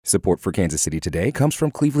Support for Kansas City Today comes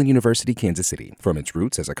from Cleveland University, Kansas City. From its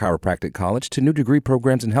roots as a chiropractic college to new degree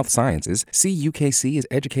programs in health sciences, CUKC is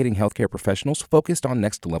educating healthcare professionals focused on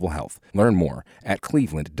next-level health. Learn more at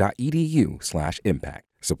cleveland.edu/impact.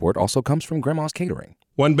 Support also comes from Grandma's Catering.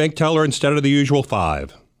 One bank teller instead of the usual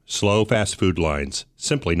 5. Slow fast food lines.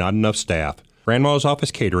 Simply not enough staff. Grandma's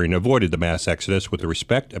Office Catering avoided the mass exodus with the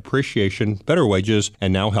respect, appreciation, better wages,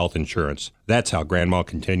 and now health insurance. That's how Grandma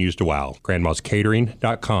continues to wow.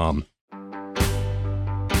 Grandma'sCatering.com.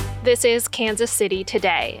 This is Kansas City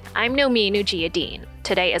Today. I'm Nomin Ujiyediin.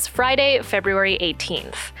 Today is Friday, February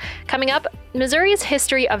 18th. Coming up, Missouri's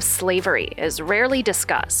history of slavery is rarely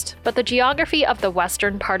discussed, but the geography of the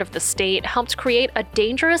western part of the state helped create a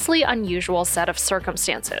dangerously unusual set of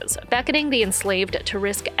circumstances, beckoning the enslaved to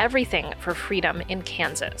risk everything for freedom in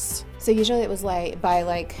Kansas. So usually it was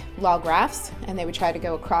by log rafts, and they would try to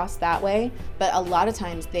go across that way, but a lot of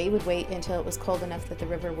times they would wait until it was cold enough that the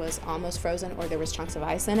river was almost frozen or there was chunks of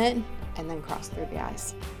ice in it, and then cross through the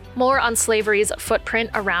ice. More on slavery's footprint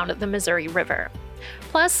around the Missouri River.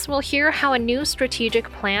 Plus, we'll hear how a new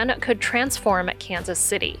strategic plan could transform Kansas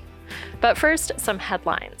City. But first, some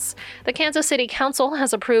headlines. The Kansas City Council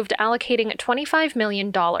has approved allocating $25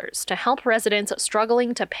 million to help residents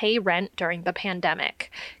struggling to pay rent during the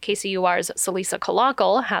pandemic. KCUR's Celisa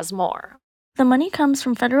Kalakal has more. The money comes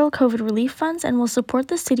from federal COVID relief funds and will support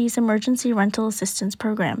the city's emergency rental assistance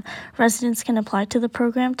program. Residents can apply to the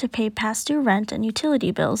program to pay past due rent and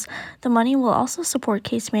utility bills. The money will also support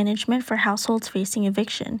case management for households facing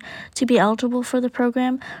eviction. To be eligible for the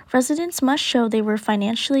program, residents must show they were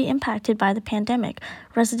financially impacted by the pandemic.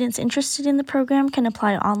 Residents interested in the program can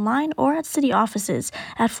apply online or at city offices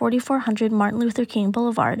at 4400 Martin Luther King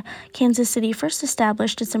Boulevard. Kansas City first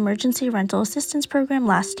established its emergency rental assistance program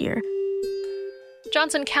last year.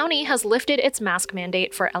 Johnson County has lifted its mask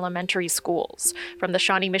mandate for elementary schools. From the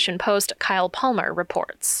Shawnee Mission Post, Kyle Palmer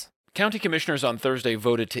reports. County commissioners on Thursday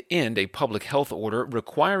voted to end a public health order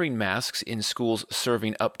requiring masks in schools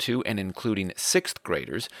serving up to and including 6th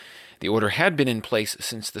graders. The order had been in place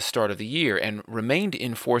since the start of the year and remained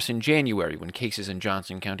in force in January when cases in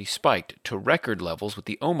Johnson County spiked to record levels with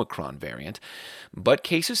the Omicron variant. But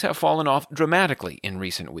cases have fallen off dramatically in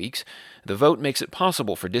recent weeks. The vote makes it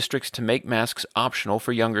possible for districts to make masks optional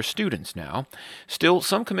for younger students now. Still,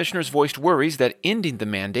 some commissioners voiced worries that ending the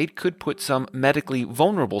mandate could put some medically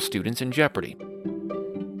vulnerable students in jeopardy.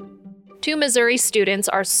 2 Missouri students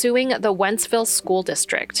are suing the Wentzville School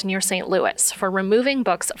District near St. Louis for removing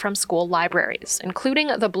books from school libraries, including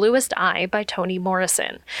The Bluest Eye by Toni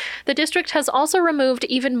Morrison. The district has also removed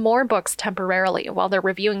even more books temporarily while they're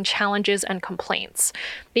reviewing challenges and complaints.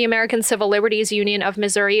 The American Civil Liberties Union of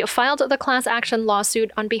Missouri filed the class action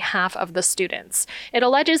lawsuit on behalf of the students. It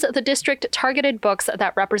alleges the district targeted books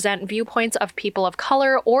that represent viewpoints of people of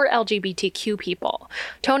color or LGBTQ people.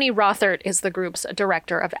 Tony Rothert is the group's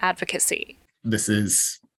director of advocacy. This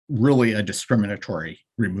is really a discriminatory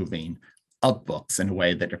removing of books in a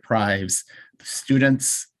way that deprives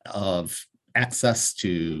students of access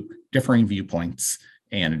to differing viewpoints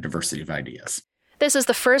and a diversity of ideas. This is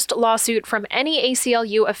the first lawsuit from any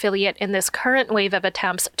ACLU affiliate in this current wave of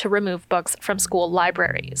attempts to remove books from school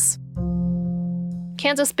libraries.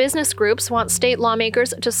 Kansas business groups want state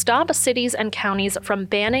lawmakers to stop cities and counties from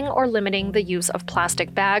banning or limiting the use of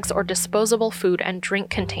plastic bags or disposable food and drink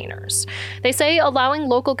containers. They say allowing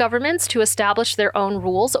local governments to establish their own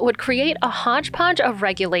rules would create a hodgepodge of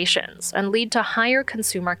regulations and lead to higher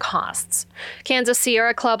consumer costs. Kansas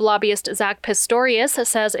Sierra Club lobbyist Zach Pistorius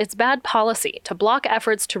says it's bad policy to block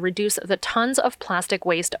efforts to reduce the tons of plastic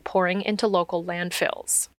waste pouring into local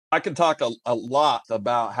landfills. I can talk a lot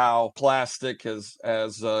about how plastic has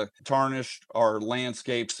tarnished our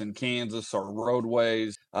landscapes in Kansas, our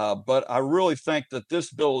roadways, but I really think that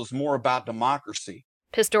this bill is more about democracy.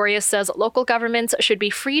 Pistorius says local governments should be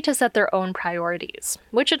free to set their own priorities.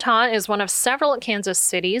 Wichita is one of several Kansas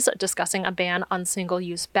cities discussing a ban on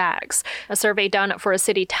single-use bags. A survey done for a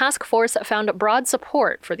city task force found broad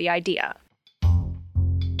support for the idea.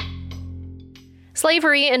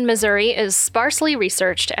 Slavery in Missouri is sparsely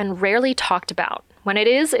researched and rarely talked about. When it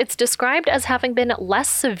is, it's described as having been less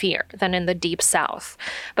severe than in the Deep South.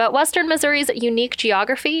 But Western Missouri's unique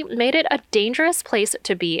geography made it a dangerous place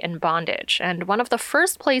to be in bondage, and one of the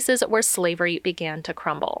first places where slavery began to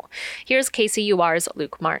crumble. Here's KCUR's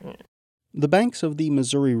Luke Martin. The banks of the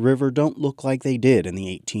Missouri River don't look like they did in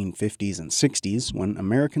the 1850s and 60s when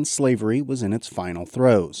American slavery was in its final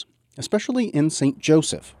throes, especially in St.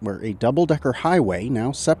 Joseph, where a double-decker highway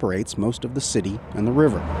now separates most of the city and the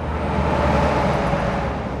river.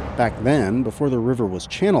 Back then, before the river was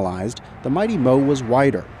channelized, the mighty mow was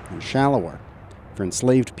wider and shallower. For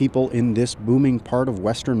enslaved people in this booming part of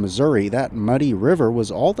western Missouri, that muddy river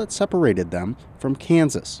was all that separated them from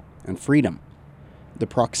Kansas and freedom. The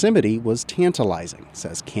proximity was tantalizing,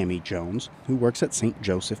 says Cammie Jones, who works at St.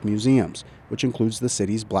 Joseph Museums, which includes the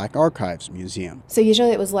city's Black Archives Museum. So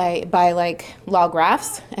usually it was by log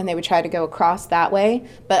rafts, and they would try to go across that way.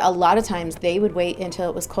 But a lot of times they would wait until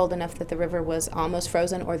it was cold enough that the river was almost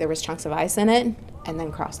frozen or there was chunks of ice in it, and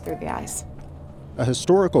then cross through the ice. A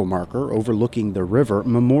historical marker overlooking the river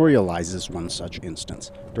memorializes one such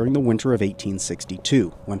instance during the winter of 1862,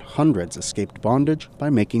 when hundreds escaped bondage by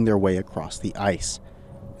making their way across the ice.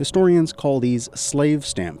 Historians call these slave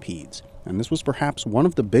stampedes, and this was perhaps one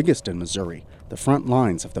of the biggest in Missouri, the front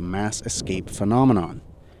lines of the mass escape phenomenon.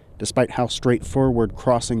 Despite how straightforward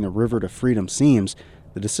crossing the river to freedom seems,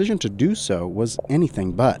 the decision to do so was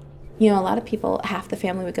anything but. A lot of people, half the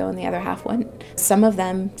family would go and the other half wouldn't. Some of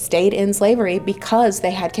them stayed in slavery because they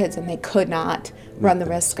had kids and they could not run the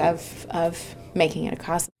risk of making it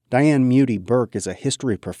across. Diane Muty Burke is a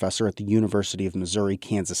history professor at the University of Missouri,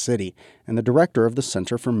 Kansas City, and the director of the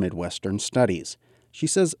Center for Midwestern Studies. She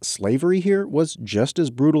says slavery here was just as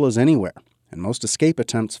brutal as anywhere, and most escape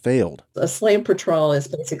attempts failed. A slave patrol is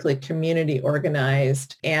basically community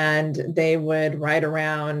organized, and they would ride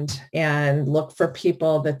around and look for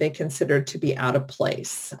people that they considered to be out of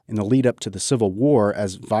place. In the lead up to the Civil War,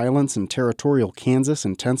 as violence in territorial Kansas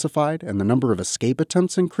intensified and the number of escape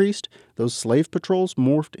attempts increased, those slave patrols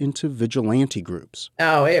morphed into vigilante groups.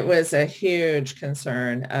 Oh, it was a huge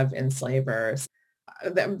concern of enslavers.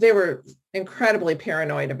 They were incredibly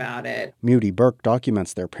paranoid about it. Muty Burke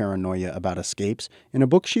documents their paranoia about escapes in a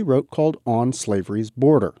book she wrote called On Slavery's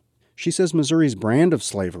Border. She says Missouri's brand of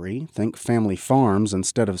slavery, think family farms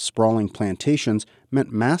instead of sprawling plantations,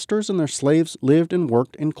 meant masters and their slaves lived and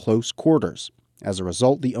worked in close quarters. As a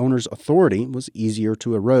result, the owner's authority was easier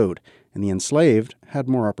to erode, and the enslaved had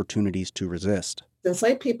more opportunities to resist.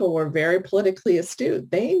 Enslaved people were very politically astute.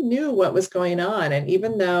 They knew what was going on, and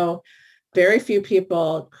even though very few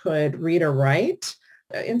people could read or write,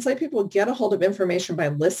 enslaved people get a hold of information by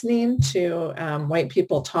listening to white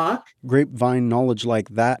people talk. Grapevine knowledge like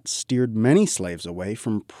that steered many slaves away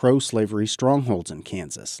from pro-slavery strongholds in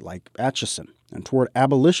Kansas, like Atchison, and toward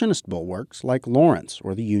abolitionist bulwarks like Lawrence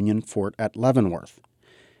or the Union Fort at Leavenworth.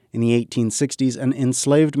 In the 1860s, an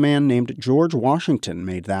enslaved man named George Washington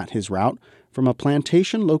made that his route from a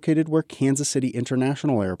plantation located where Kansas City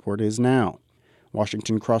International Airport is now.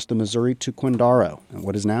 Washington crossed the Missouri to Quindaro, and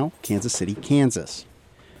what is now Kansas City, Kansas.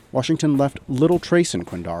 Washington left little trace in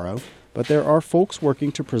Quindaro, but there are folks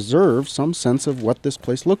working to preserve some sense of what this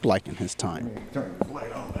place looked like in his time. Turn the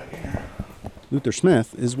light on back here. Luther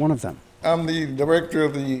Smith is one of them. I'm the director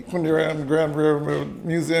of the Quindaro Grand River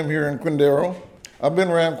Museum here in Quindaro. I've been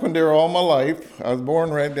around Quindaro all my life. I was born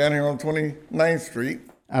right down here on 29th Street.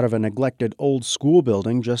 Out of a neglected old school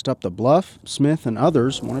building just up the bluff, Smith and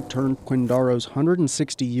others want to turn Quindaro's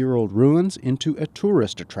 160-year-old ruins into a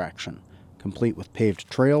tourist attraction, complete with paved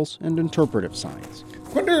trails and interpretive signs.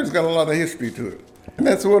 Quindaro's got a lot of history to it. And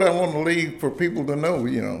that's what I want to leave for people to know,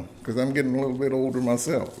 because I'm getting a little bit older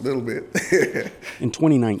myself, a little bit. In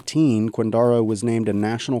 2019, Quindaro was named a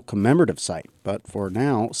national commemorative site, but for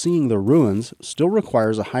now, seeing the ruins still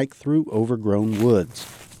requires a hike through overgrown woods.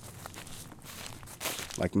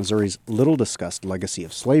 Like Missouri's little-discussed legacy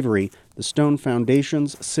of slavery, the stone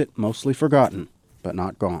foundations sit mostly forgotten, but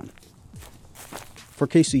not gone. For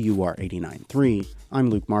KCUR 89.3,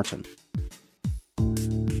 I'm Luke Martin.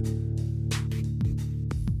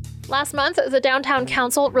 Last month, the Downtown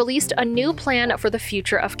Council released a new plan for the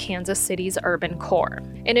future of Kansas City's urban core.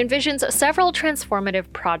 It envisions several transformative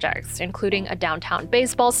projects, including a downtown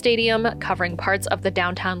baseball stadium, covering parts of the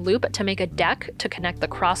downtown loop to make a deck to connect the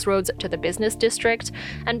crossroads to the business district,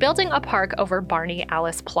 and building a park over Barney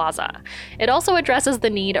Alice Plaza. It also addresses the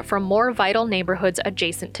need for more vital neighborhoods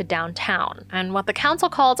adjacent to downtown, and what the council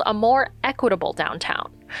calls a more equitable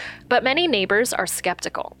downtown. But many neighbors are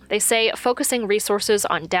skeptical. They say focusing resources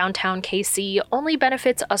on downtown KC only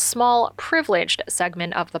benefits a small, privileged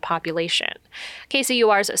segment of the population.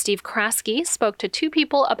 KCUR's Steve Kraske spoke to two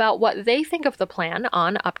people about what they think of the plan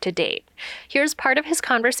on Up to Date. Here's part of his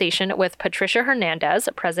conversation with Patricia Hernandez,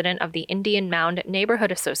 president of the Indian Mound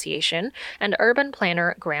Neighborhood Association, and urban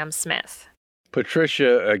planner Graham Smith.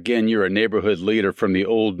 Patricia, again, you're a neighborhood leader from the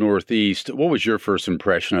Old Northeast. What was your first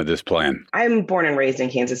impression of this plan? I'm born and raised in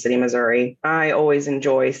Kansas City, Missouri. I always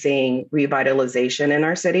enjoy seeing revitalization in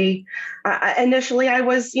our city. Initially, I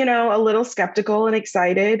was, a little skeptical and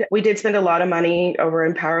excited. We did spend a lot of money over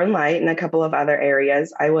in Power and Light and a couple of other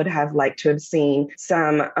areas. I would have liked to have seen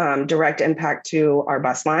some direct impact to our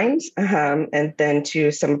bus lines and then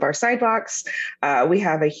to some of our sidewalks. We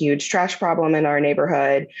have a huge trash problem in our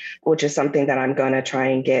neighborhood, which is something that I'm going to try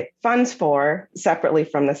and get funds for separately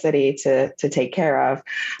from the city to take care of.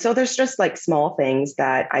 So there's just like small things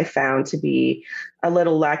that I found to be a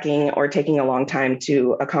little lacking or taking a long time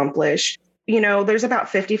to accomplish. There's about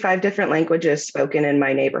 55 different languages spoken in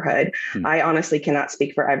my neighborhood. I honestly cannot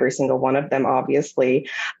speak for every single one of them, obviously.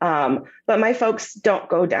 But my folks don't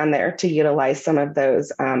go down there to utilize some of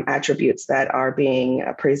those attributes that are being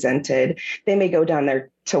presented. They may go down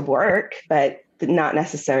there to work, but not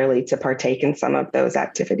necessarily to partake in some of those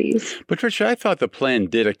activities. Patricia, I thought the plan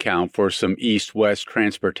did account for some east-west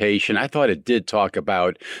transportation. I thought it did talk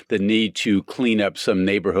about the need to clean up some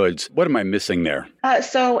neighborhoods. What am I missing there?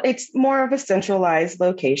 So it's more of a centralized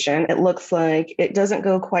location. It looks like it doesn't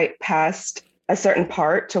go quite past a certain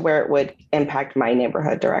part to where it would impact my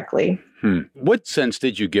neighborhood directly. What sense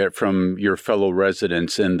did you get from your fellow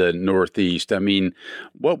residents in the Northeast? I mean,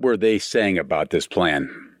 what were they saying about this plan?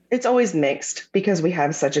 It's always mixed because we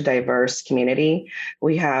have such a diverse community.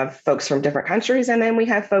 We have folks from different countries, and then we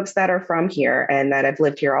have folks that are from here and that have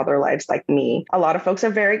lived here all their lives like me. A lot of folks are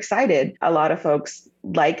very excited. A lot of folks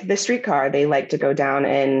like the streetcar. They like to go down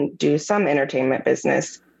and do some entertainment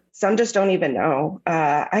business. Some just don't even know.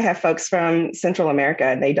 I have folks from Central America,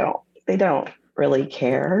 and they don't really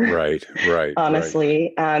care. Right.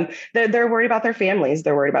 Honestly, they're worried about their families.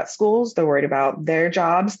 They're worried about schools. They're worried about their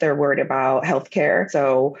jobs. They're worried about healthcare.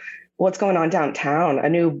 So what's going on downtown? A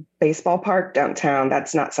new baseball park downtown,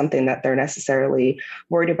 that's not something that they're necessarily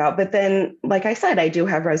worried about. But then, like I said, I do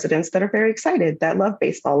have residents that are very excited, that love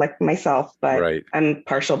baseball, like myself, but I'm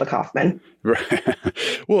partial to Kauffman. Right.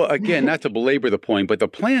 Well, again, not to belabor the point, but the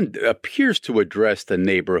plan appears to address the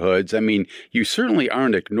neighborhoods. I mean, you certainly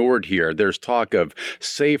aren't ignored here. There's talk of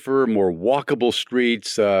safer, more walkable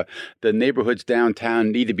streets. The neighborhoods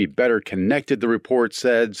downtown need to be better connected, the report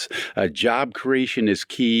says. Job creation is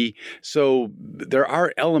key. So there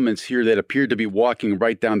are elements here that appear to be walking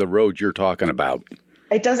right down the road you're talking about.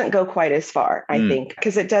 It doesn't go quite as far, I think,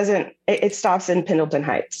 because it stops in Pendleton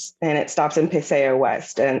Heights and it stops in Paseo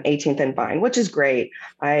West and 18th and Vine, which is great.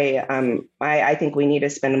 I think we need to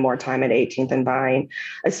spend more time at 18th and Vine,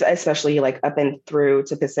 especially like up and through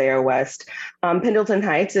to Paseo West. Pendleton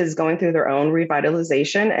Heights is going through their own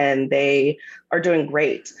revitalization and they are doing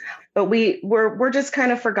great. But we're just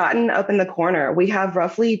kind of forgotten up in the corner. We have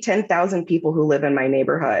roughly 10,000 people who live in my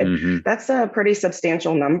neighborhood. Mm-hmm. That's a pretty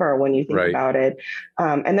substantial number when you think about it.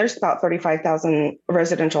 And there's about 35,000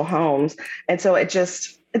 residential homes. And so it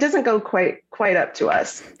doesn't go quite up to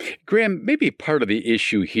us. Graham, maybe part of the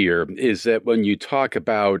issue here is that when you talk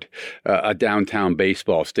about a downtown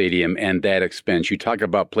baseball stadium and that expense, you talk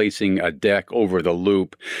about placing a deck over the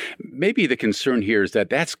loop. Maybe the concern here is that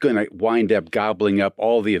that's going to wind up gobbling up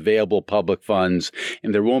all the available public funds,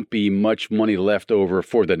 and there won't be much money left over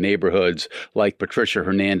for the neighborhoods like Patricia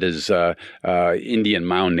Hernandez's Indian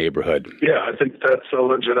Mound neighborhood. Yeah, I think that's a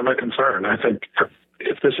legitimate concern. I think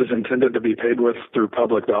if this is intended to be paid with through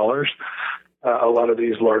public dollars, a lot of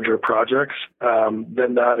these larger projects,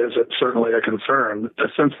 then that is certainly a concern. The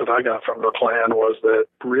sense that I got from the plan was that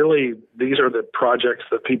really these are the projects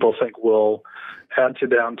that people think will add to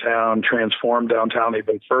downtown, transform downtown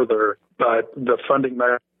even further, but the funding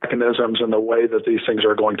mechanisms and the way that these things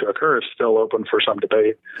are going to occur is still open for some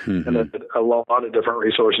debate, and that a lot of different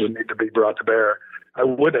resources need to be brought to bear. I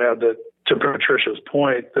would add that, to Patricia's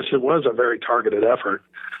point, this was a very targeted effort.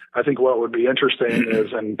 I think what would be interesting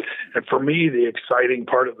is, and for me, the exciting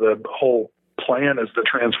part of the whole plan is the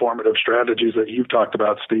transformative strategies that you've talked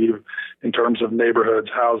about, Steve, in terms of neighborhoods,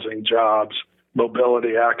 housing, jobs,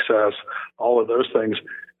 mobility, access, all of those things,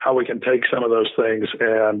 how we can take some of those things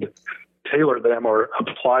and tailor them or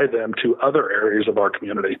apply them to other areas of our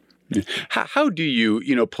community. How do you,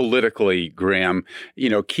 politically, Graham,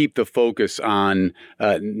 keep the focus on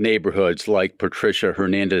neighborhoods like Patricia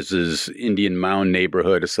Hernandez's Indian Mound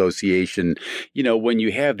Neighborhood Association, when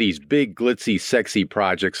you have these big, glitzy, sexy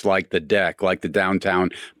projects like the deck, like the downtown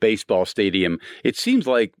baseball stadium? It seems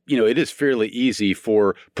like, it is fairly easy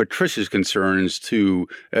for Patricia's concerns to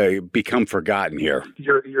become forgotten here.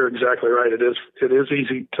 You're exactly right. It is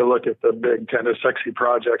easy to look at the big kind of sexy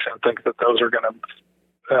projects and think that those are going to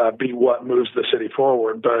be what moves the city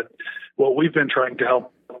forward. But what we've been trying to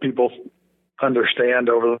help people understand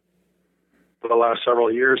over the last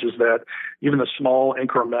several years is that even the small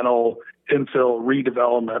incremental infill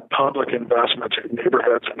redevelopment, public investments in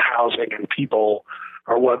neighborhoods and housing and people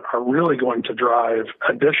are what are really going to drive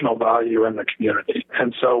additional value in the community.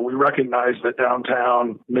 And so we recognize that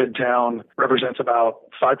downtown, midtown represents about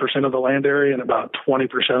 5% of the land area and about 20%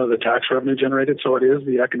 of the tax revenue generated. So it is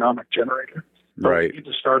the economic generator. Right. We need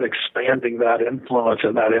to start expanding that influence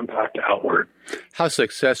and that impact outward. How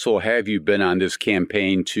successful have you been on this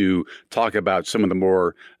campaign to talk about some of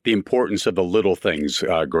the importance of the little things,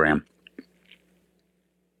 Graham?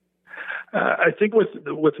 I think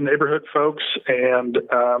with neighborhood folks and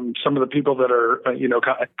some of the people that are,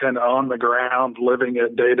 kind of on the ground, living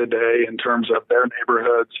it day to day in terms of their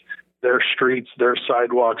neighborhoods, their streets, their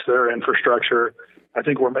sidewalks, their infrastructure, I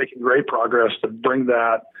think we're making great progress to bring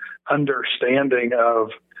that understanding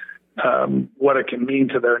of what it can mean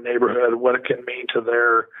to their neighborhood, what it can mean to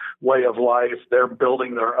their way of life. They're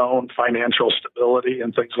building their own financial stability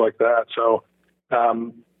and things like that. So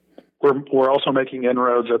we're also making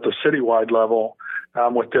inroads at the citywide level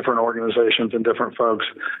with different organizations and different folks.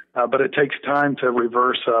 But it takes time to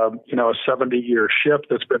reverse a 70-year ship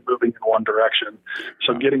that's been moving in one direction.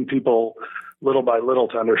 So getting people little by little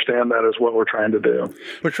to understand that is what we're trying to do.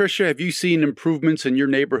 Patricia, have you seen improvements in your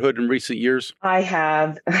neighborhood in recent years? I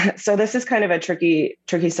have. So this is kind of a tricky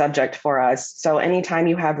subject for us. So anytime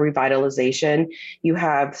you have revitalization, you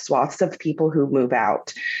have swaths of people who move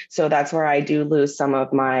out. So that's where I do lose some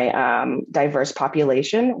of my diverse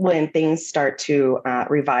population when things start to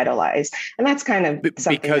revitalize. And that's kind of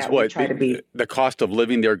something because that we try to be. The cost of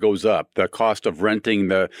living there goes up. The cost of renting,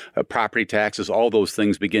 the property taxes, all those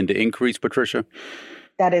things begin to increase, Patricia?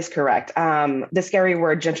 That is correct. The scary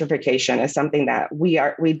word gentrification is something that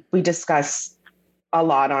we discuss a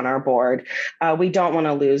lot on our board. We don't want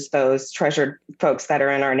to lose those treasured folks that are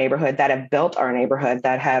in our neighborhood, that have built our neighborhood,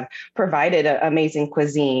 that have provided amazing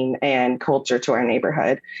cuisine and culture to our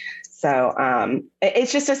neighborhood. So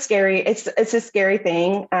it's just a scary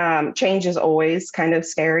thing. Change is always kind of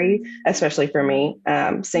scary, especially for me.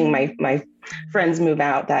 Seeing my friends move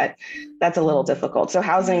out, that's a little difficult. So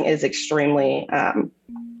housing is extremely,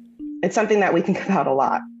 it's something that we think about a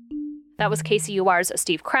lot. That was KCUR's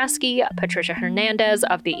Steve Kraske, Patricia Hernandez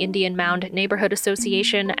of the Indian Mound Neighborhood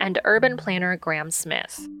Association, and urban planner Graham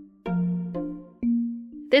Smith.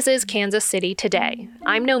 This is Kansas City Today.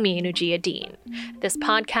 I'm Nomi Nujia-Dean. This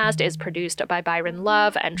podcast is produced by Byron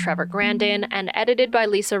Love and Trevor Grandin and edited by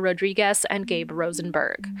Lisa Rodriguez and Gabe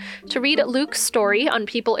Rosenberg. To read Luke's story on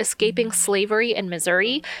people escaping slavery in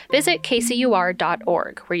Missouri, visit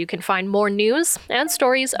kcur.org, where you can find more news and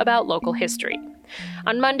stories about local history.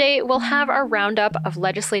 On Monday, we'll have our roundup of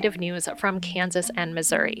legislative news from Kansas and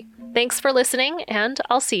Missouri. Thanks for listening, and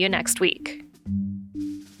I'll see you next week.